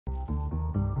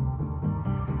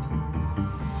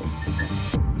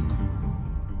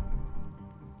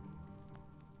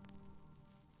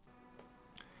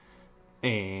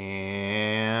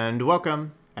And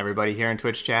welcome everybody here in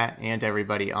Twitch chat and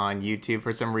everybody on YouTube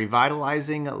for some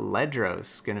Revitalizing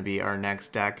Ledros. Going to be our next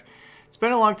deck. It's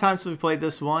been a long time since we played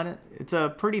this one. It's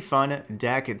a pretty fun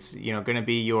deck. It's going to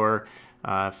be your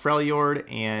Freljord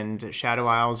and Shadow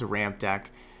Isles ramp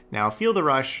deck. Now, Feel the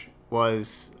Rush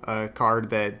was a card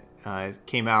that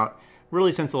came out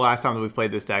really since the last time that we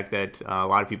played this deck. That a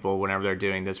lot of people, whenever they're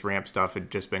doing this ramp stuff, had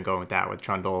just been going with that with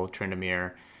Trundle,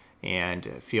 Tryndamere, and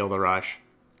Feel the Rush.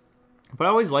 But I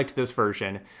always liked this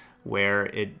version where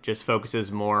it just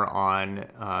focuses more on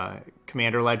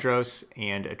Commander Ledros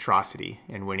and Atrocity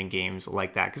and winning games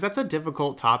like that, because that's a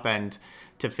difficult top end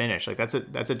to finish. Like that's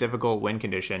a difficult win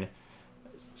condition.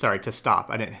 Sorry, to stop.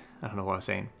 I don't know what I was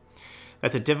saying.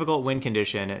 That's a difficult win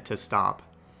condition to stop.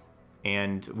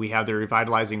 And we have the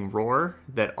Revitalizing Roar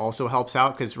that also helps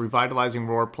out, because Revitalizing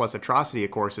Roar plus Atrocity, of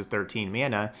course, is 13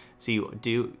 mana. So you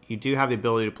do have the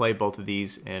ability to play both of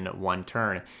these in one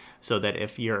turn, so that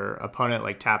if your opponent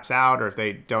like taps out, or if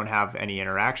they don't have any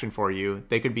interaction for you,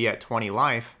 they could be at 20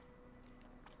 life,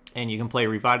 and you can play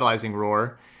Revitalizing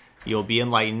Roar. You'll be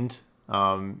enlightened.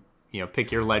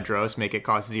 Pick your Ledros, make it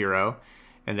cost 0,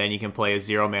 and then you can play a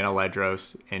 0 mana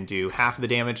Ledros and do half the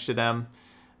damage to them.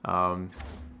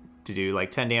 To do like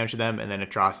 10 damage to them, and then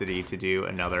Atrocity to do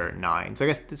another 9. So I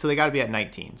guess they got to be at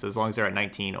 19. So as long as they're at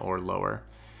 19 or lower,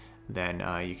 then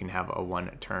you can have a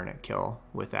 1-turn kill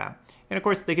with that. And of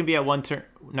course, they can be at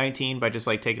 19 by just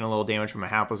like taking a little damage from a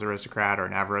Hapless Aristocrat or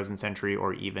an Avarosan Sentry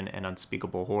or even an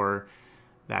Unspeakable Horror.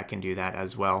 That can do that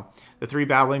as well. The 3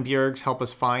 Battling Bjergs help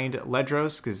us find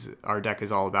Ledros, because our deck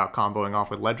is all about comboing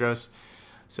off with Ledros.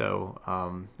 So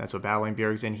that's what Battling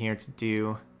Bjerg's in here to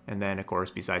do. And then, of course,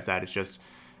 besides that, it's just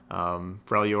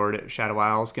Freljord, Shadow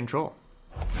Isles, control.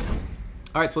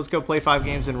 Alright, so let's go play 5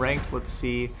 games in ranked. Let's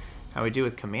see how we do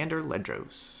with Commander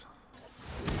Ledros.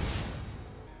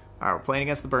 Alright, we're playing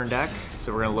against the burn deck,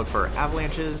 so we're going to look for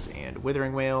Avalanches and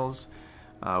Withering Wails.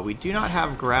 We do not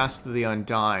have Grasp of the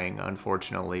Undying,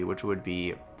 unfortunately, which would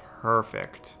be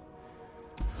perfect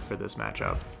for this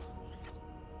matchup.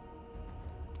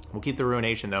 We'll keep the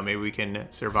Ruination, though. Maybe we can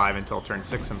survive until turn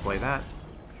 6 and play that.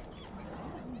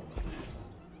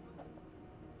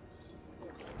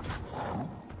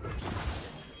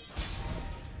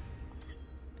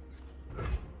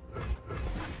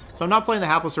 So I'm not playing the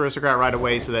Hapless Aristocrat right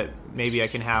away, so that maybe I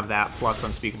can have that plus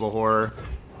Unspeakable Horror.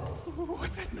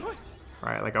 What's that noise?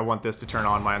 Right, like I want this to turn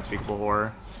on my Unspeakable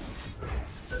Horror.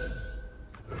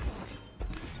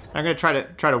 I'm gonna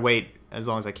try to wait as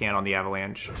long as I can on the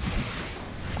Avalanche.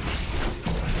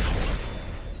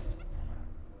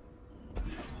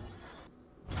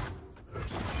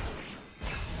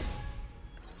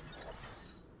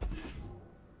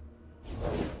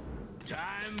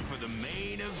 Time for the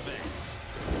main event.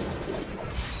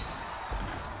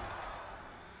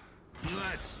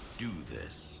 Let's do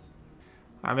this.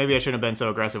 Maybe I shouldn't have been so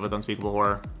aggressive with Unspeakable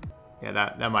Horror. Yeah,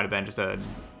 that might have been just a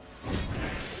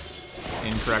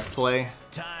incorrect play.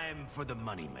 Time for the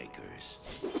moneymakers.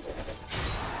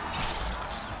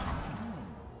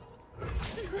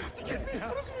 You have to get me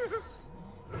out of here.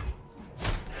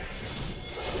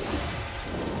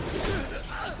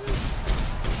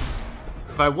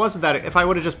 So if I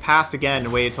would have just passed again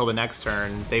and waited till the next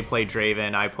turn, they play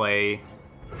Draven, I play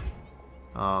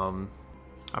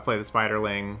the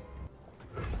Spiderling.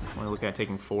 I'm only looking at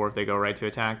taking 4 if they go right to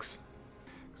attacks.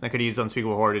 So I could use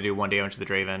Unspeakable Horror to do 1 damage to the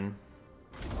Draven.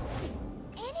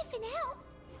 Anything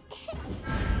else?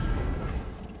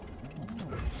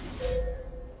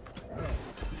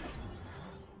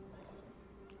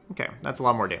 Okay, that's a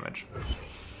lot more damage.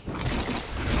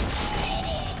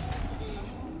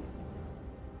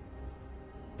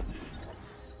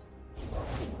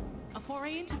 A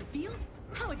foray into the field?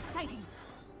 How exciting!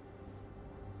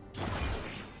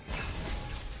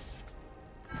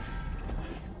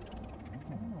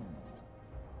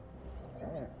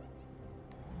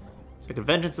 So I could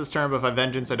Vengeance this turn, but if I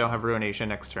Vengeance, I don't have Ruination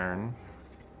next turn.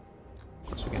 Of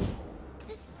course we can.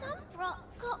 The Sunbrock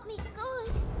got me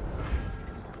good.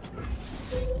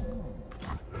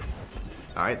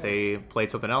 Alright, they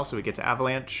played something else, so we get to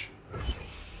Avalanche.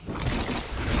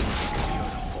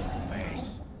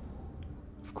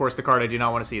 Of course, the card I do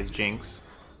not want to see is Jinx.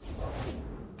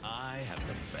 I have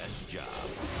the best job.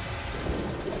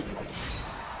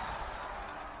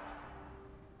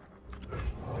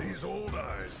 These old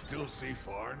eyes still see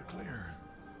far and clear.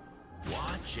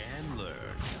 Watch and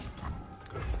learn.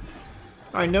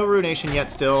 Alright, no Ruination yet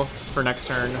still. For next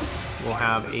turn, we'll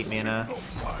have 8 mana.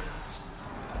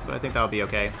 But I think that'll be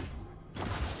okay.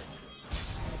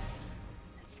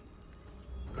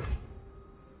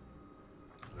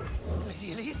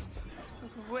 Lady Elise,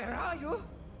 where are you?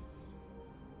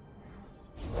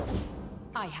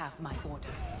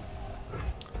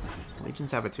 Legion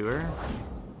Saboteur.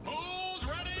 Who's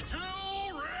ready to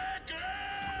wreck it?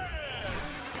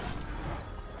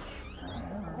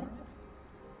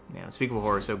 Man, Unspeakable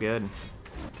Horror is so good.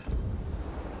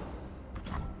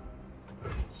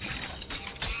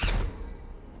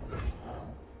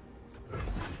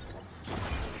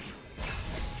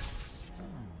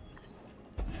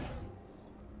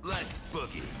 Let's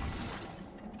boogie.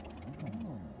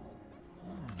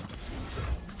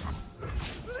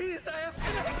 Please, I have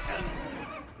connections.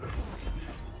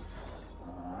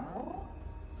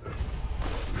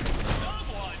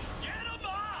 Someone get him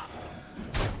up.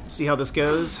 See how this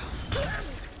goes.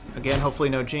 Again, hopefully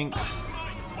no jinx.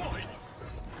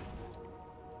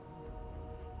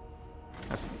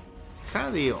 That's kind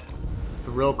of the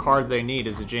real card they need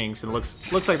is a jinx, and it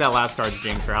looks like that last card's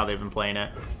jinx for how they've been playing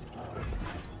it.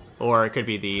 Or it could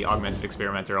be the Augmented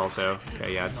Experimenter also.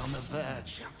 Okay, yeah, On the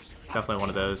verge of definitely one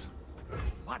of those.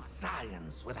 what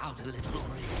science without a little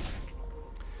risk?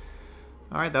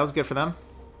 Alright, that was good for them.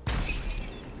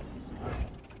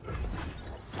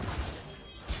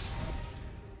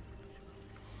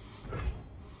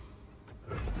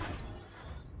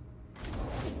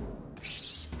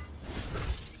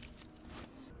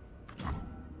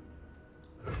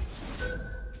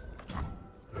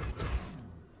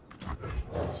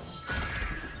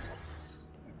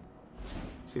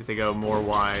 See if they go more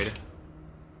wide.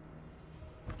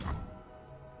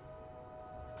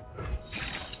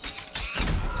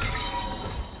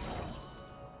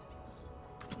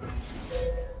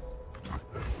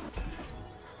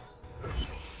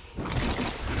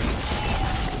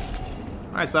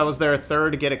 Alright, so that was their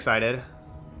third Get Excited.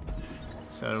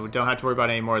 So we don't have to worry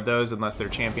about any more of those unless they're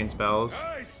champion spells.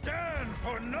 I stand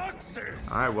for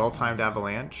Noxus. Alright, well-timed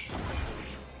Avalanche.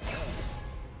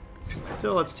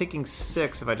 Still, it's taking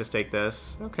 6 if I just take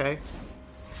this. Okay.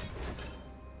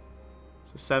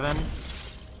 So 7.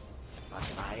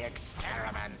 But my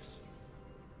experiments.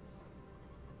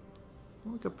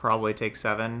 We could probably take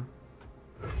 7.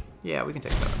 Yeah, we can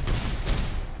take 7.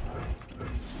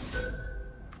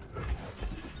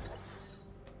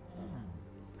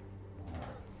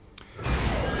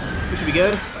 We should be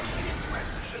good.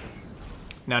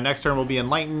 Now next turn we'll be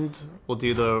Enlightened. We'll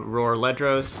do the Roar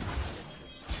Ledros.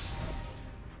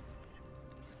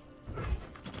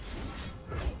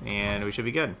 And we should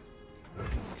be good.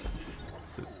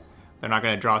 So they're not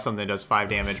going to draw something that does 5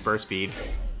 damage burst speed.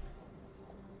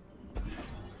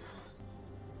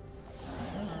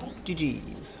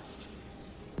 GG's.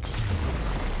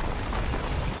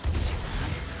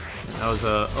 That was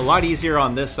a lot easier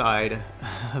on this side,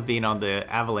 being on the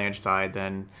Avalanche side,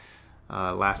 than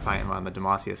last time on the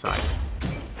Demacia side.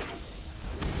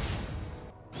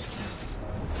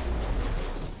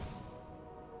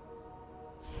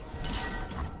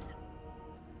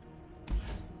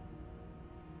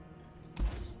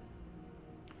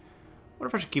 What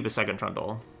if I should keep a second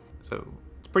Trundle? So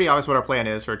it's pretty obvious what our plan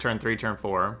is for turn 3, turn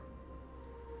 4.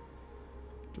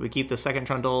 Do we keep the second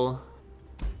Trundle?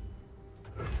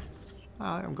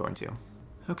 I'm going to.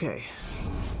 Okay.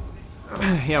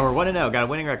 Yeah, we're 1-0. Got a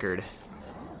winning record.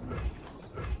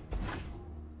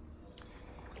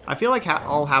 I feel like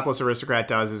all Hapless Aristocrat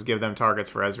does is give them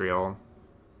targets for Ezreal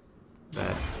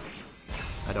that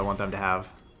I don't want them to have.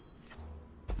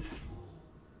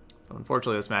 So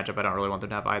unfortunately, this matchup, I don't really want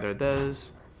them to have either of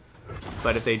those.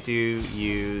 But if they do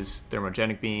use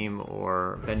Thermogenic Beam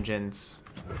or Vengeance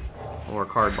or a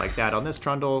card like that on this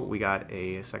Trundle, we got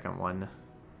a second one.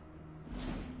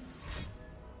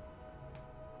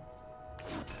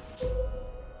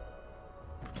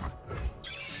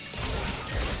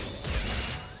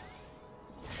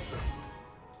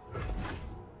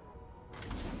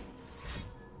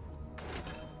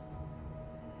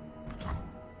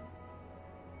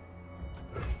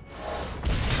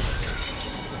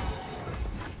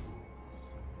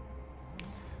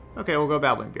 Okay, we'll go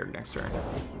Babbling Beard next turn.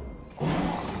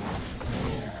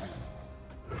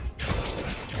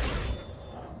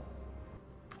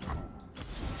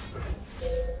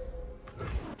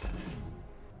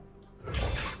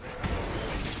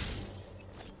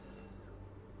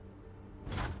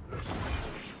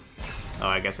 Oh,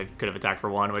 I guess I could have attacked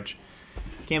for 1, which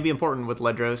can be important with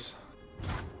Ledros.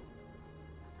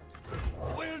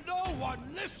 Will no one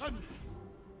listen?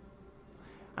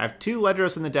 I have 2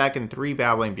 Ledros in the deck and 3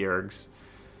 Babbling Bjergs.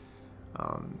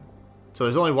 So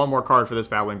there's only one more card for this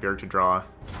Babbling Bjerg to draw.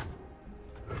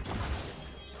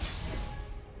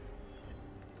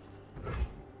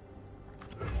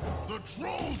 The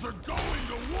trolls are going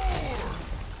to war.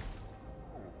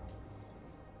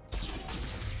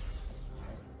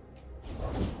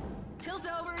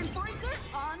 Piltover Enforcer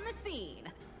on the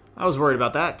scene. I was worried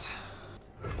about that.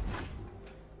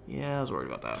 Yeah, I was worried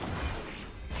about that.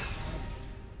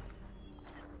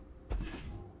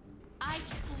 I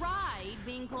tried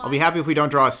being polite. I'll be happy if we don't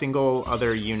draw a single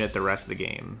other unit the rest of the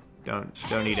game. Don't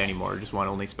need any more. Just want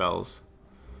only spells.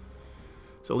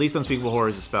 So at least Unspeakable Horror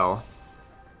is a spell.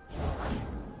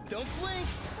 Don't blink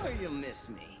or you'll miss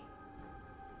me.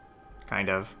 Kind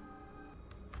of.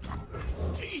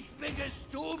 Teeth big as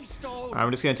tombstones.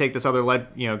 I'm just gonna take this other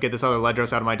get this other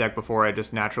Ledros out of my deck before I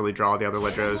just naturally draw the other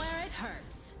Ledros. Where it hurts.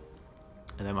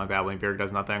 And then my Babbling Beard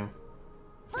does nothing.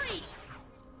 Freeze!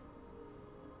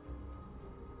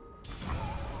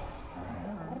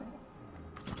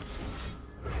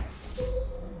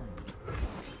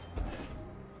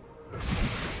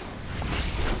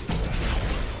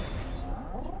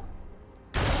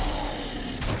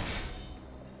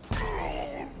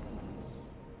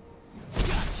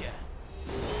 Gotcha.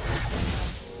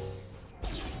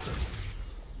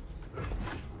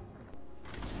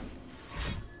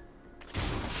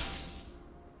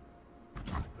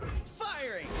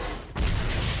 Firing.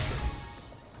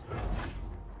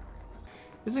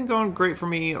 Isn't going great for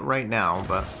me right now,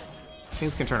 but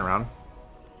things can turn around.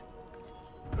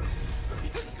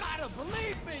 You gotta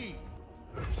believe me.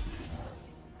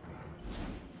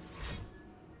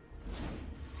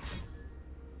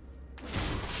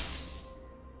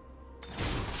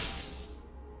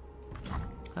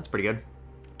 That's pretty good.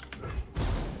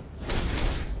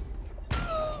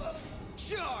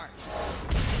 Charge.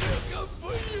 Good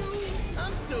for you.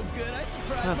 I'm so good. I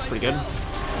surprised That's pretty good. myself.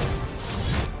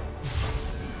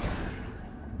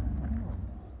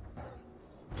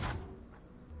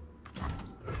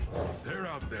 If they're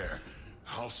out there,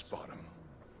 I'll spot them.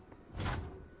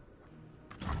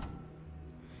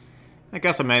 I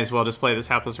guess I may as well just play this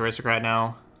Hapless Aristocrat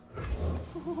now.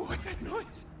 What's that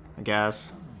noise? I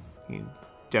guess. You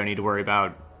don't need to worry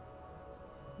about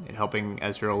it helping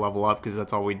Ezreal level up, because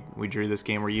that's all we drew this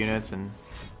game were units, and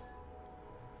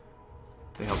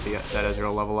they help that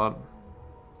Ezreal level up.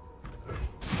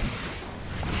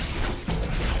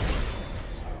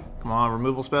 Come on,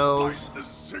 removal spells. The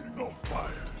signal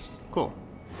fires. Cool.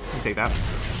 You can take that.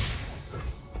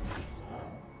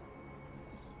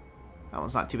 That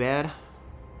one's not too bad.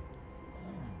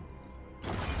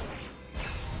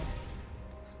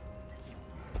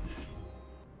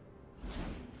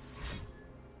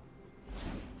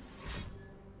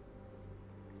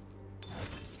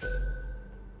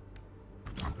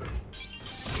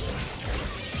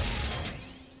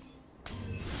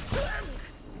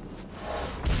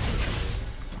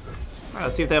 Alright,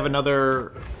 let's see if they have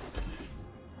another,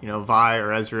 Vi or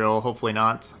Ezreal. Hopefully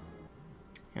not.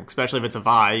 Especially if it's a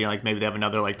Vi, like maybe they have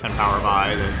another like 10 power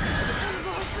Vi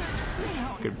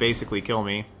that could basically kill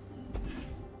me.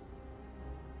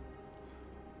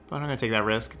 But I'm gonna take that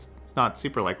risk. It's not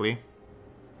super likely.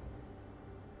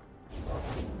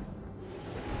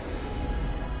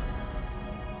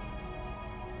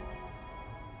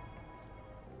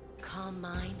 Calm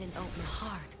mind and open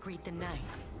heart greet the night.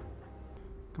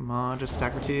 Come on, just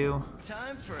stack or two.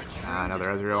 Time for a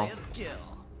Another display Ezreal. of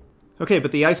skill. Okay,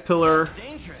 but the Ice Pillar It's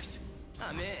dangerous.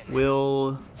 I'm in.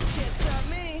 will Can't stop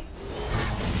me.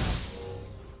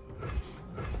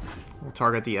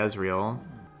 target the Ezreal.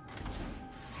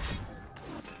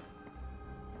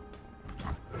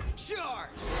 Charge.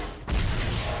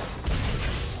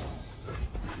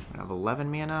 I have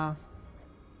 11 mana.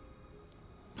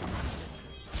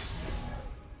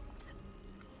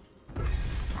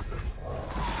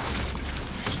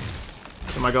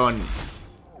 So am I going,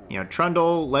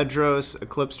 Trundle, Ledros,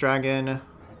 Eclipse Dragon.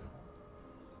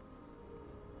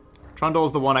 Trundle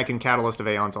is the one I can Catalyst of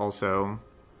Aeons also.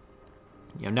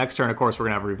 Next turn, of course, we're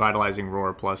going to have Revitalizing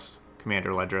Roar plus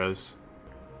Commander Ledros.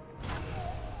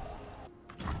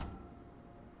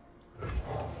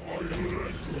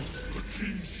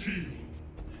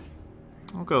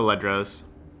 I'll go Ledros.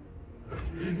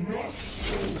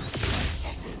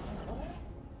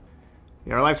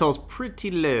 Yeah, our life total is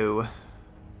pretty low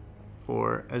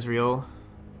for Ezreal.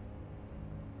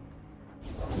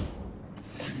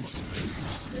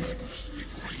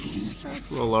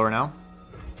 It's a little lower now.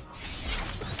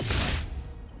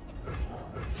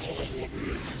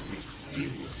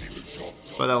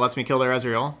 But that lets me kill their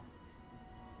Ezreal.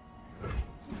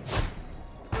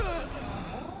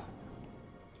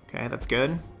 Okay, that's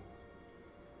good.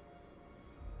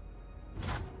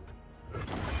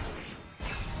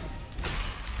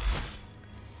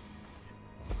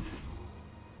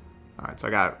 Alright, so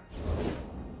I got...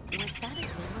 Was that a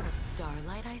glimmer of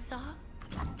starlight I saw?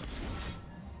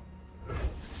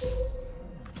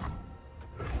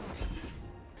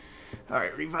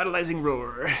 Alright, Revitalizing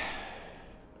Roar.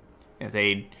 If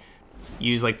they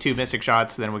use like 2 Mystic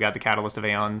Shots, then we got the Catalyst of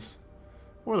Aeons.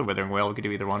 Or the Withering Wail, we could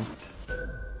do either one.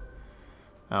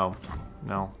 Oh,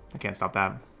 no, I can't stop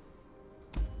that.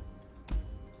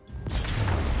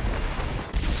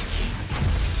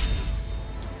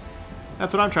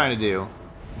 That's what I'm trying to do.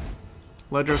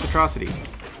 Ledros Atrocity.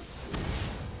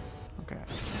 Okay.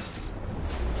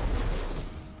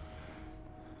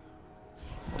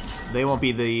 They won't be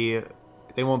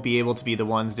able to be the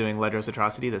ones doing Ledros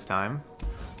Atrocity this time.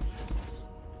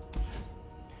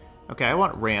 Okay, I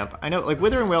want Ramp. I know, like,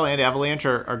 Withering Wail and Avalanche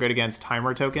are good against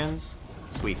timer tokens.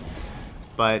 Sweet.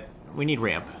 But we need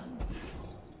Ramp.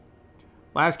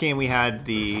 Last game we had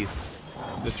the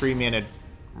 3-mana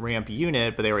Ramp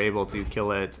unit, but they were able to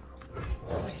kill it.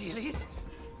 Achilles?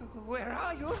 Where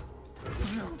are you?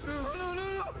 No, no, no,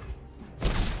 no, no.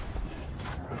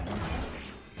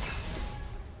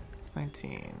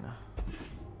 19.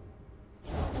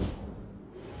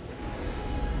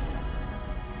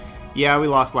 Yeah, we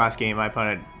lost last game. My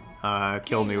opponent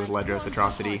killed me with Ledros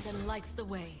Atrocity.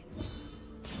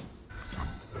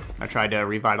 I tried to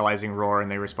Revitalizing Roar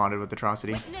and they responded with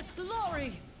Atrocity. Witness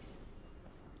glory.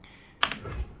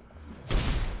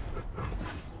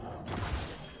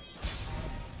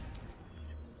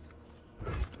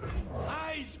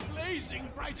 Eyes blazing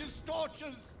bright as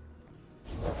torches.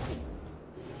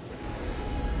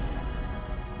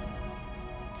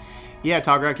 Yeah,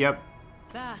 Togrek, yep.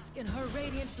 Bask in her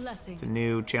radiant blessing. It's a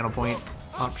new channel point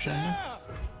option.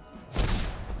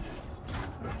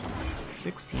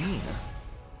 16.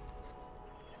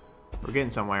 We're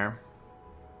getting somewhere.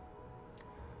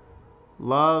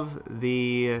 Love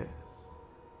the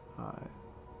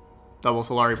double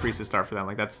Solari Priestess start for them.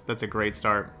 Like that's a great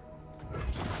start.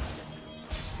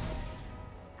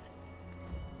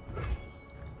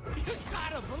 You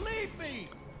gotta believe me.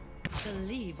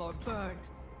 Believe or burn.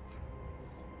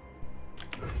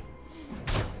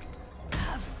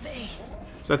 Have faith.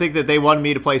 So I think that they wanted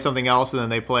me to play something else, and then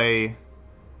they play, you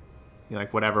know,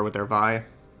 like whatever with their Vi.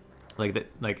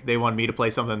 Like they wanted me to play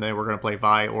something. They were gonna play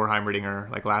Vi or Heimerdinger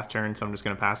like last turn, so I'm just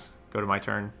gonna pass. Go to my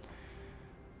turn.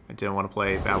 I didn't want to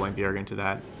play Battling Bjerg into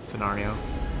that scenario.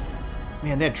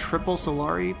 Man, they had triple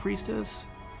Solari Priestess.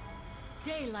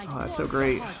 Daylight Oh, that's so warms the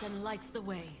great. heart and lights the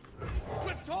way.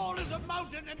 But tall as a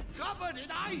mountain and covered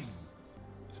in ice.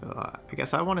 So I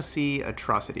guess I want to see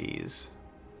Atrocities,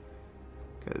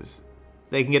 because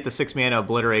they can get the 6-mana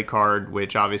Obliterate card,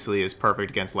 which obviously is perfect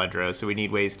against Ledros, so we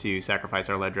need ways to sacrifice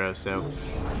our Ledros, so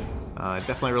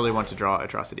definitely really want to draw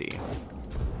Atrocity.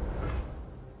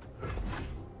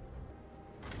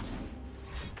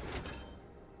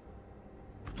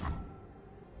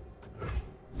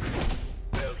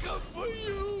 They'll come for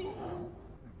you.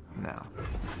 No.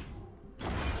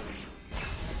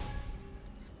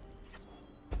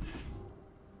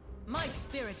 My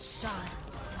spirit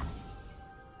shines.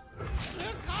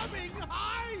 They're coming.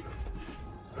 Hide.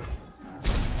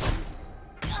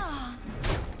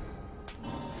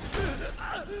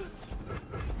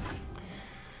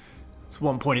 It's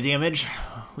 1 point of damage.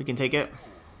 We can take it.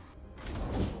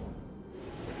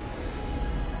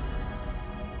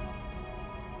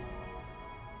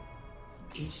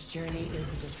 Each journey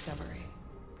is a discovery.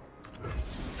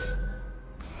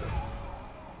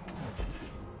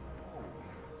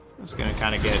 Just gonna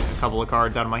kind of get a couple of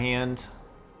cards out of my hand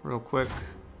real quick.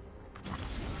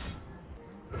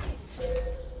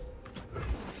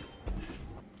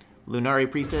 Lunari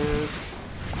Priestess,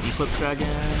 Eclipse Dragon,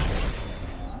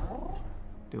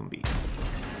 Doombeat.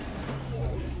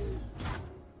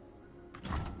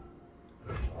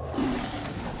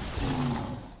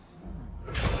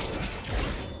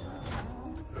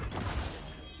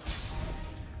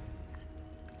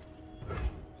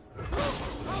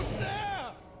 Out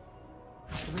there.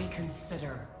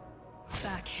 Reconsider.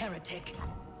 Back, heretic.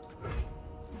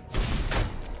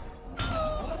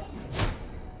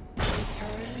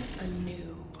 Return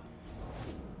anew.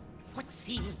 What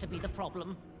seems to be the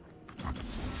problem?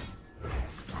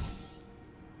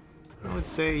 I would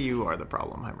say you are the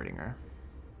problem, Heimerdinger.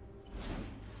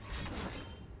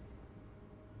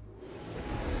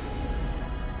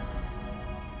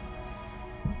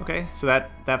 Okay, so that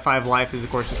 5 life is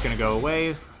of course just gonna go away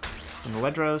in the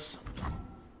Ledros.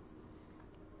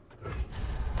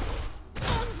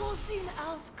 Unforeseen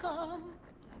outcome.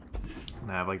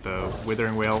 I have like the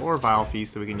Withering Wail or Vile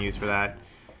Feast that we can use for that.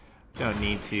 Don't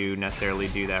need to necessarily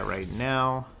do that right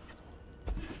now.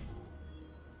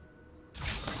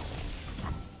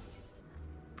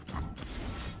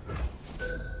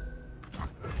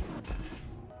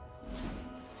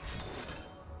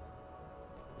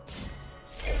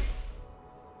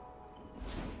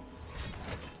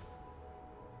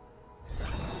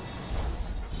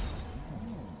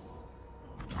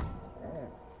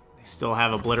 Still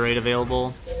have Obliterate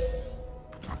available.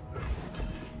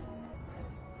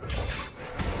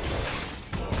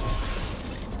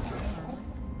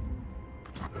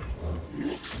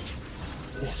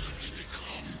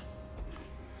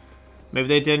 Maybe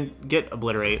they didn't get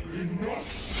Obliterate.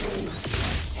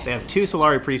 They have 2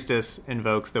 Solari Priestess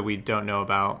invokes that we don't know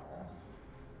about.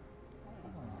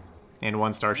 And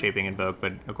 1 Star Shaping invoke,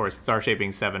 but of course Star Shaping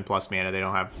 7+ mana, they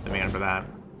don't have the mana for that.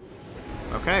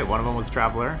 Okay, one of them was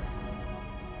Traveler.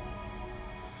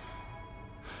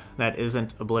 That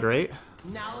isn't Obliterate.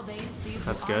 Now they see who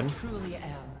That's good. I truly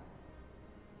am.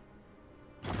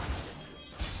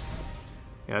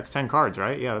 Yeah, that's 10 cards,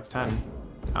 right? Yeah, that's 10.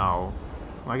 Oh.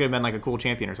 Well, I could have been like a cool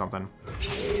champion or something.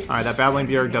 Alright, that Battling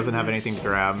Bjerg doesn't have anything to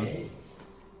grab.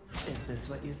 Is this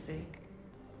what you seek?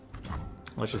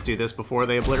 Let's just do this before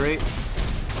they Obliterate.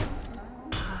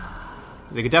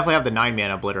 Because they could definitely have the 9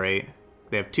 mana Obliterate.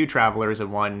 They have 2 Travelers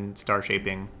and 1 Star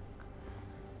Shaping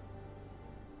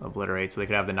Obliterate, so they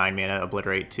could have the 9 mana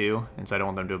Obliterate too. And so I don't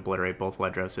want them to Obliterate both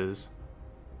Ledroses.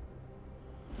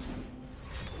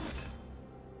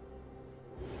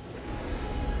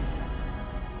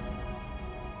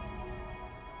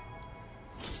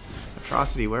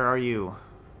 Atrocity, where are you?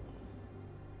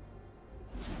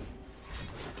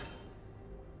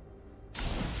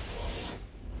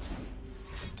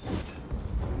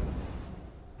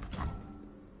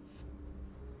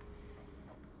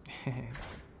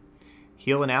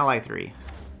 Heal an ally 3.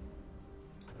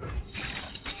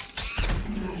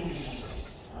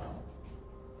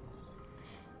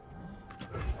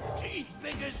 Teeth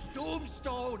big as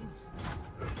tombstones.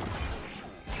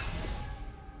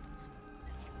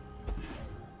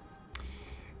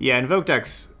 Yeah, Invoke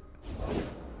decks.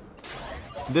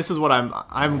 This is what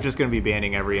I'm just gonna be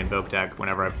banning every Invoke deck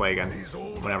whenever I play again.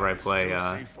 Whenever I play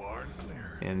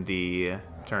in the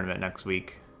tournament next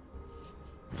week.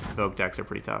 Invoke decks are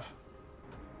pretty tough.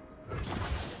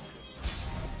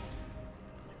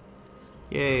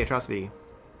 Yay, Atrocity.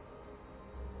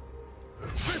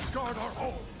 Safeguard our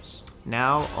homes.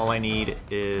 Now all I need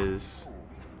is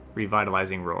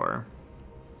Revitalizing Roar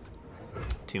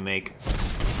to make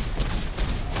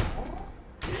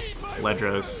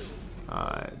Ledros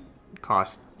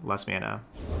cost less mana.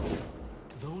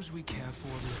 Those we care for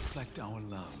reflect our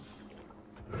love.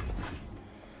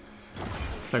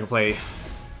 So I can play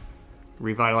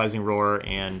Revitalizing Roar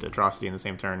and Atrocity in the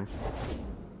same turn.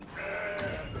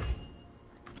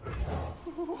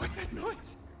 What's that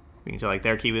noise? We can tell like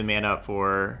they're keeping mana up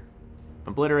for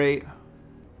Obliterate.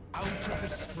 Out of the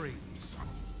springs.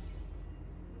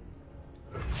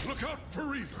 Look out for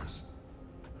Reavers.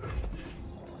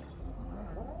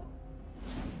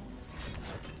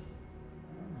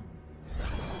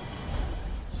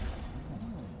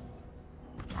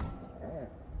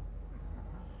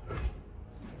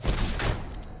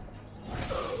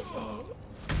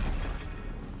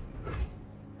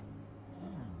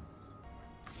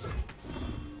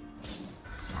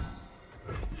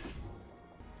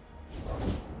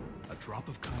 A drop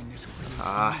of kindness.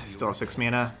 Still have 6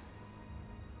 mana.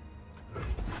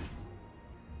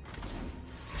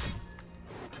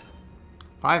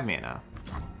 Five mana.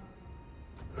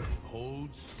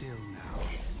 Hold still now.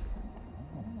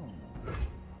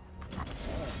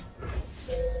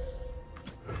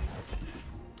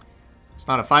 It's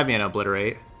not a 5 mana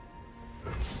Obliterate.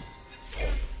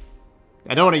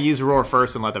 I don't want to use Roar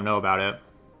first and let them know about it.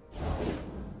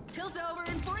 Tilt over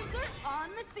Enforcer on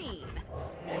the scene.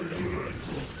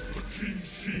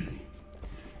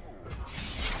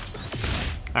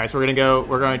 Alright, so we're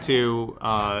going to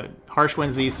Harsh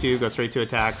Winds these two, go straight to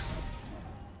attacks.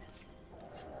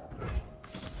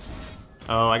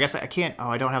 Oh, I guess I can't. Oh,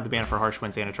 I don't have the mana for Harsh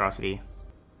Winds and Atrocity.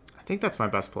 I think that's my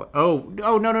best play. Oh,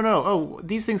 no. Oh,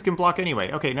 these things can block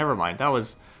anyway. Okay, never mind.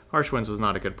 Harsh Winds was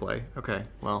not a good play. Okay,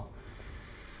 well.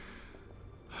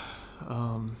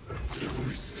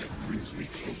 Every step brings me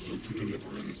closer to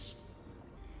deliverance.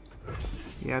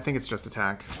 Yeah, I think it's just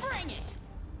attack. Bring it.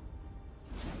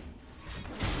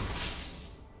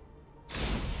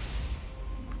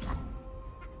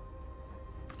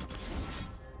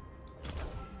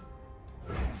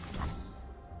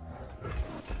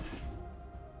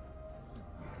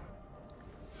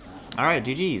 Alright,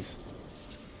 GG's.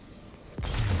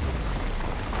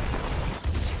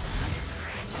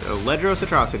 So, Ledros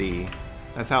Atrocity.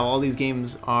 That's how all these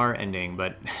games are ending,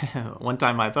 but one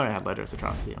time my opponent had Ledros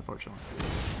Atrocity, unfortunately.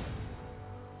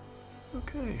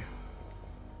 Okay.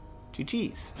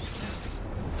 GG's.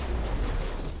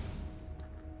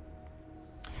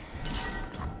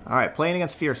 Alright, playing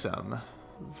against Fearsome.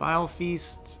 Vile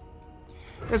Feast.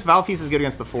 I guess Vile Feast is good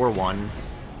against the 4-1.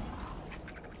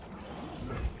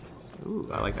 Ooh,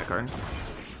 I like that card.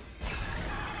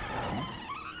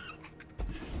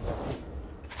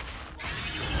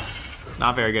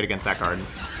 Not very good against that card.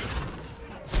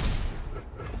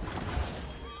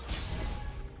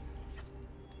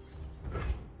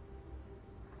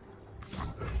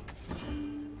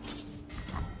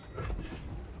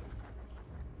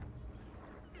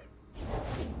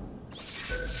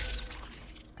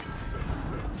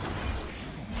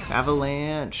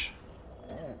 Avalanche.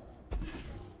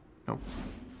 Nope.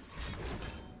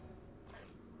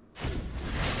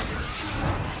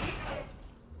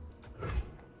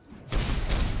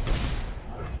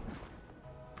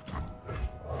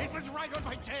 It was right on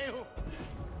my tail.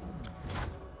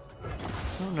 I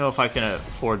don't know if I can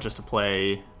afford just to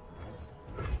play.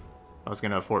 I was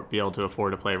gonna be able to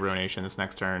afford to play Ruination this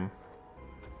next turn.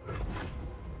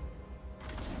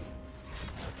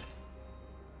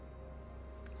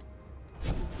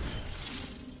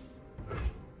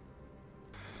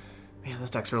 Man,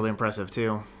 this deck's really impressive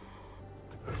too.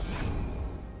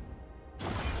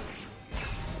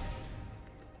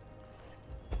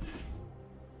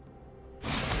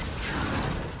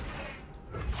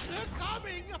 They're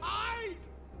coming! Hide!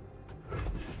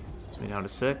 Puts me down to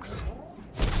 6.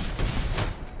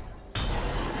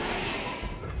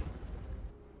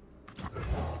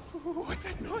 What's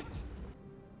that noise?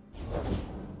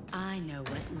 I know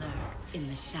what lurks in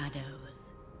the shadows.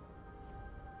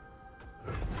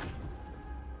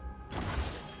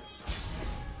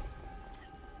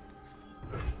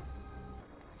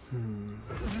 No.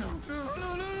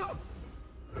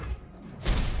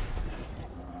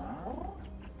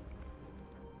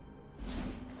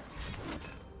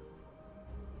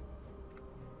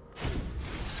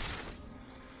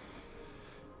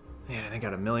 Man, I think I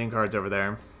got a million cards over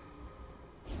there.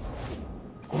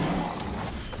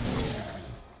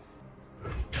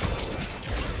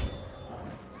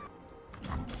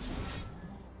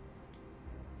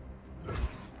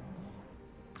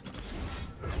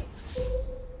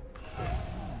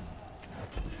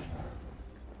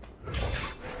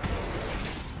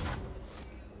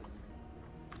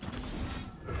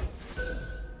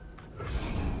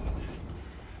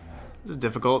 This is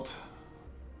difficult.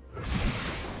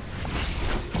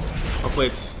 Hopefully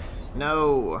it's...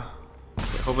 No!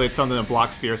 Hopefully it's something that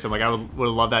blocks Fearsome. Like, I would have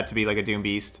loved that to be like a Doom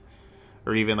Beast.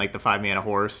 Or even like the 5-mana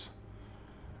horse.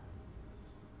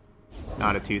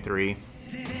 Not a 2-3.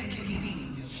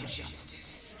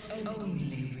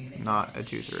 Not a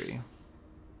 2-3.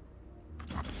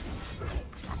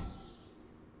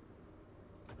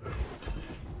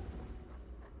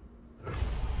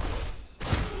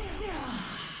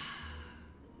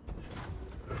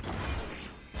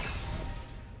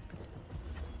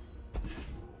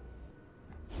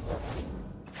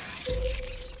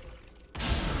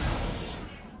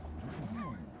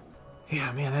 Yeah,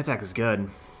 man, that deck is good.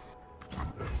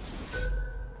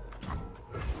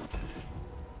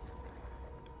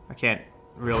 I can't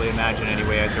really imagine any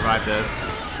way I survive this.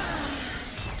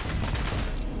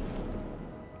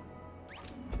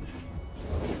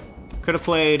 Could have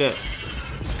played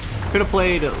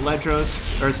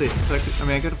Ledros, or I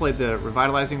mean, I could have played the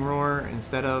Revitalizing Roar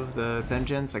instead of the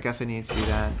Vengeance. I guess I need to do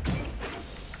that.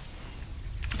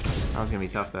 That was gonna be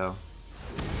tough though.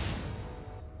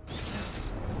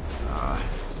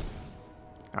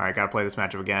 Alright, gotta play this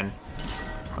matchup again.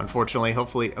 Unfortunately,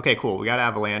 hopefully... Okay, cool. We got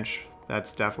Avalanche.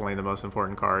 That's definitely the most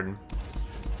important card.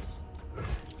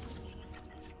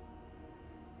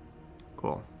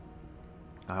 Cool.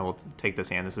 I will take this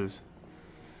hand. This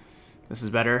is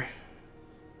better.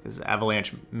 Because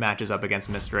Avalanche matches up against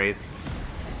Mist Wraith.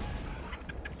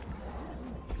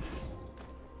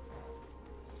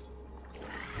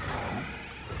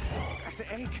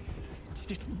 That egg.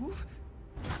 Did it move?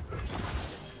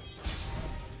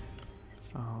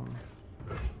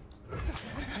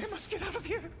 I must get out of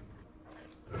here.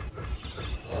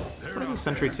 Put in the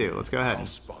Sentry too. Let's go ahead. I'll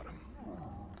spot him.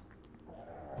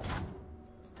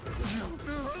 No.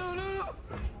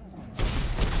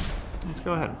 Let's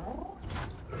go ahead.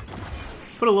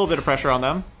 Put a little bit of pressure on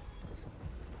them.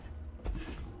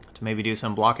 To maybe do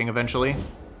some blocking eventually.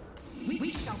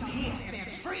 We shall pierce their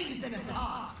treasonous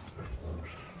hearts.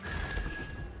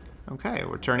 Okay,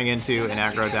 we're turning into an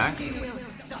aggro deck.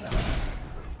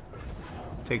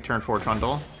 Take turn 4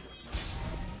 Trundle.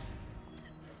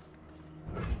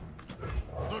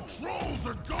 The trolls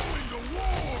are going to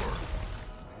war!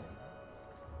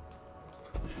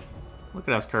 Look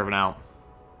at us curving out.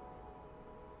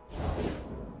 I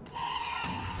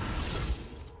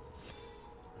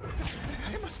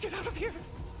must get out of here.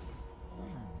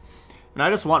 And I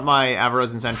just want my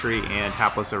Avarosan Sentry and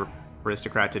Hapless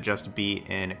Aristocrat to just be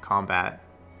in combat.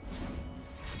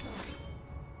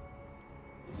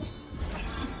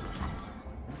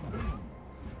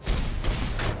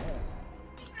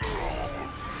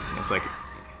 like,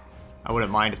 I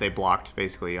wouldn't mind if they blocked,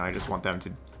 basically. I just want them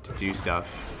to do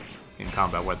stuff in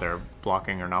combat, whether they're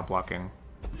blocking or not blocking.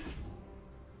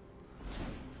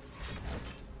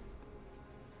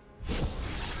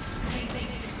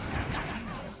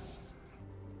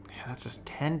 Yeah, that's just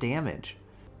 10 damage.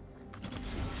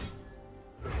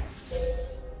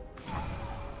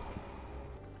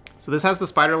 So this has the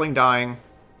Spiderling dying.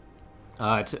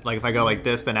 Like if I go like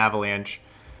this, then Avalanche,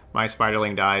 my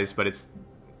Spiderling dies, but it's...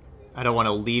 I don't want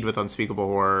to lead with Unspeakable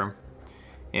Horror.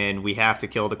 And we have to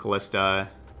kill the Callista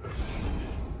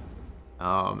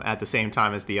at the same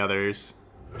time as the others.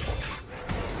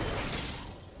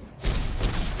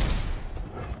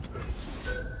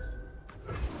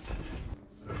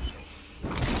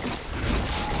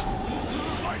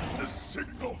 Light the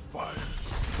signal fire.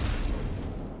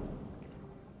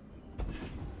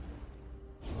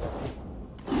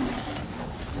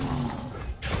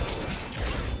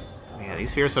 Yeah,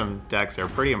 these fearsome decks are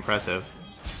pretty impressive.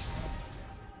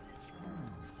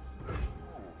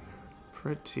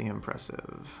 Pretty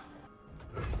impressive.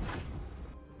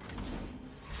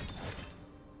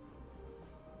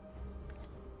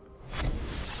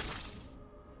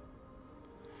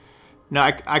 No,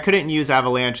 I couldn't use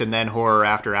Avalanche and then Horror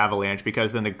after Avalanche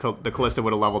because then the Callista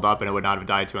would have leveled up and it would not have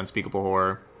died to Unspeakable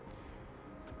Horror.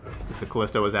 Because the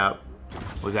Callista was at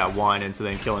 1, and so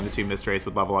then killing the 2 Mistwraiths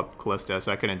would level up Callista,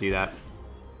 so I couldn't do that.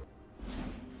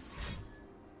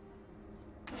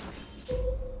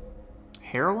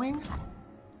 Harrowing?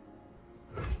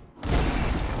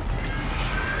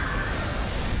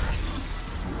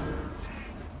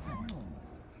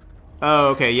 Oh,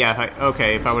 okay, yeah.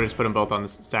 If I would have just put them both on the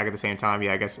stack at the same time,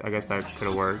 yeah, I guess that could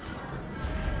have worked.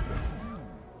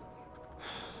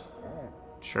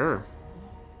 Sure.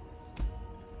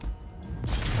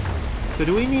 So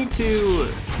do we need to?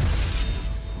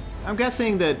 I'm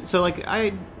guessing that. So like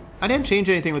I didn't change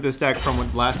anything with this deck from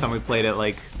when last time we played it,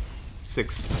 like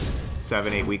 6,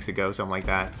 7, 8 weeks ago, something like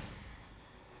that.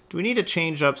 Do we need to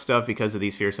change up stuff because of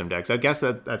these fearsome decks? I guess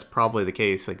that's probably the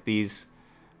case. Like these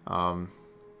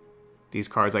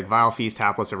cards like Vile Feast,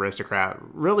 Hapless Aristocrat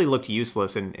really looked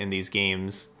useless in these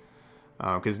games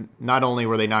because not only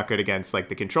were they not good against like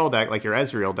the control deck, like your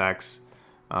Ezreal decks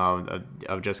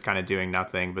of just kind of doing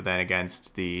nothing, but then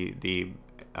against the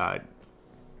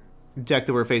deck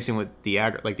that we're facing with the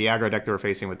aggro deck that we're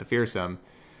facing with the fearsome,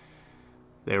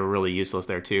 they were really useless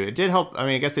there too. It did help. I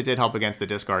mean, I guess it did help against the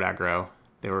discard aggro.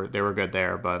 They were good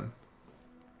there, but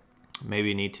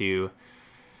maybe need to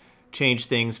change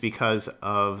things because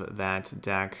of that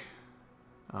deck.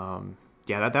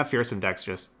 Yeah, that fearsome deck's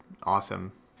just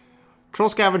awesome. Troll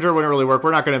Scavenger wouldn't really work.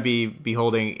 We're not going to be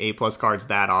holding A+ cards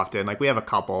that often. Like we have a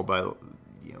couple, but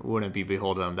you know, wouldn't be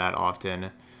beholding them that often.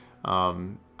 A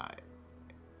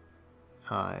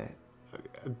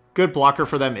good blocker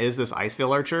for them is this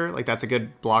Iceveil Archer. Like that's a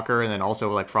good blocker, and then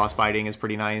also like Frostbiting is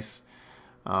pretty nice.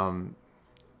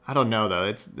 I don't know though.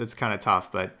 It's kind of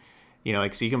tough, but you know,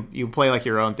 like so you can play like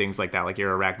your own things like that, like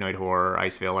your Arachnoid Horror,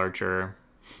 Iceveil Archer.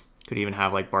 Could even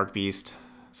have like Bark Beast.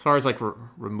 As far as like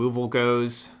removal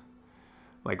goes,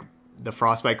 like the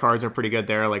Frostbite cards are pretty good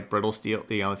there, like Brittle Steel.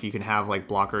 You know, if you can have like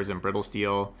blockers and Brittle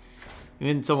Steel,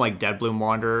 even something like Deadbloom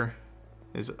Wanderer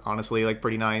is honestly like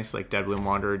pretty nice, like Deadbloom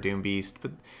Wanderer, Doom Beast.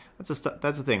 But that's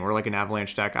the thing. We're like an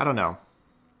Avalanche deck. I don't know.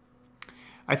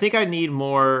 I think I need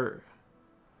more.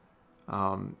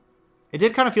 It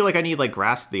did kind of feel like I need like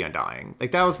Grasp the Undying.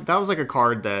 Like that was like a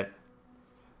card that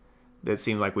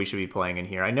seemed like we should be playing in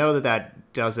here. I know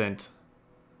that doesn't.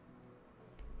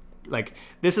 Like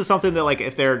this is something that like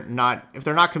if they're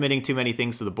not committing too many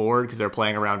things to the board because they're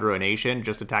playing around Ruination,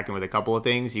 just attacking with a couple of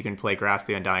things, you can play Grasp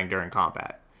the Undying during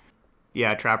combat.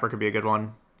 Yeah, Trapper could be a good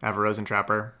one. Avarosan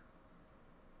Trapper.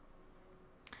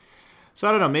 So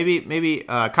I don't know, maybe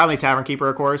Kindly Tavern Keeper,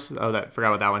 of course. Oh, forgot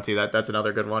about that one too. That's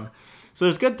another good one. So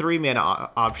there's good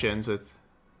 3-mana options with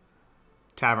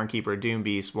Tavern Keeper, Doom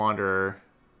Beast, Wanderer,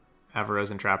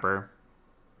 Avarosan Trapper.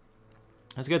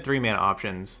 There's good 3-mana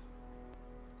options.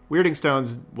 Weirding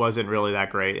Stones wasn't really that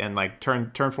great, and like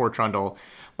turn 4 Trundle.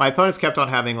 My opponents kept on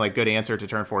having like good answer to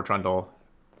turn 4 Trundle.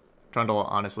 Trundle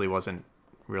honestly wasn't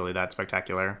really that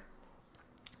spectacular.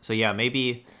 So yeah,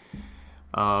 maybe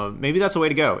that's the way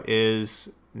to go. Is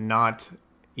not,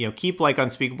 you know, keep like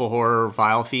Unspeakable Horror,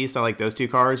 Vile Feast. I like those 2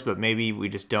 cards, but maybe we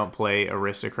just don't play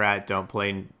Aristocrat, don't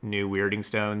play new Weirding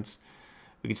Stones.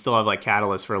 We could still have like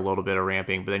Catalyst for a little bit of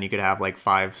ramping, but then you could have like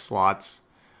 5 slots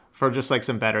for just like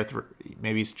some better,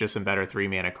 maybe just some better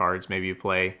 3-mana cards. Maybe you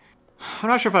play. I'm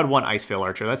not sure if I'd want Iceveil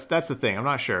Archer. That's the thing. I'm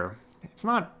not sure. It's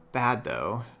not bad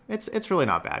though. It's really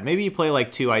not bad. Maybe you play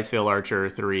like 2 Iceveil Archer,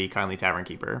 3 Kindly Tavern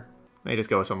Keeper. Maybe just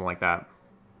go with something like that.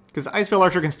 Because Icefield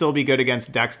Archer can still be good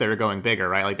against decks that are going bigger,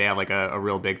 right? Like they have like a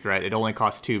real big threat. It only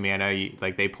costs 2 mana.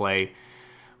 Like they play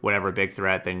whatever big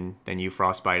threat, then you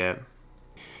Frostbite it.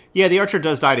 Yeah, the Archer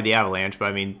does die to the Avalanche, but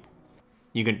I mean,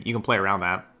 you can play around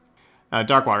that.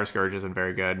 Darkwater Scourge isn't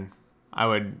very good.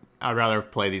 I'd rather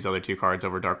play these other 2 cards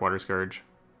over Darkwater Scourge.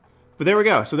 But there we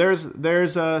go. So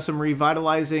there's some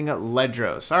Revitalizing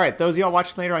Ledros. All right, those of y'all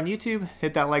watching later on YouTube,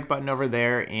 hit that like button over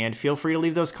there, and feel free to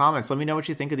leave those comments. Let me know what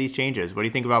you think of these changes. What do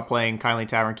you think about playing Kindly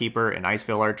Tavern Keeper and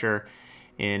Icefield Archer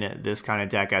in this kind of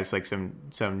deck as like some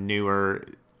newer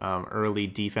early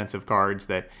defensive cards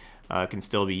that can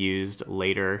still be used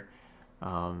later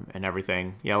and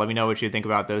everything. Yeah, let me know what you think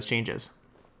about those changes.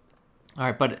 All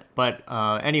right, but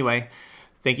anyway,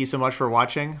 thank you so much for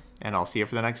watching, and I'll see you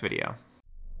for the next video.